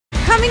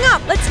Coming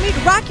up, let's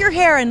meet Rock Your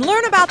Hair and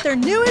learn about their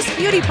newest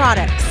beauty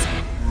products.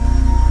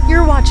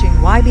 You're watching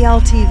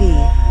YBL TV.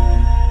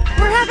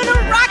 We're having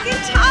a rockin'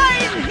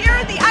 time here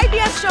at the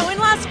IBS show in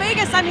Las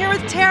Vegas. I'm here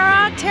with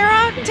Tara.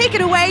 Tara, take it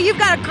away. You've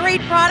got a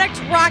great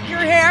product, Rock Your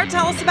Hair.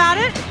 Tell us about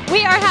it.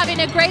 We are having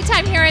a great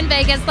time here in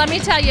Vegas. Let me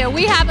tell you,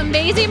 we have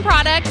amazing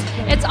products.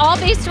 It's all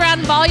based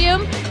around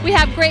volume. We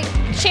have great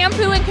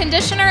shampoo and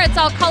conditioner. It's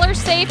all color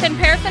safe and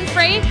paraffin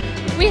free.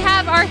 We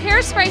have our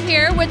hairspray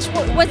here, which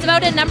was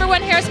voted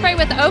 #1 hairspray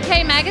with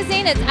OK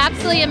Magazine. It's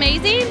absolutely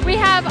amazing. We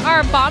have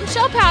our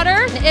bombshell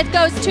powder. It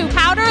goes to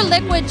powder,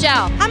 liquid,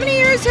 gel. How many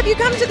years have you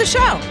come to the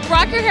show?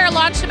 Rock Your Hair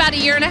launched about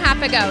 1.5 years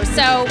ago,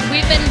 so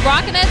we've been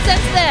rocking it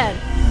since then.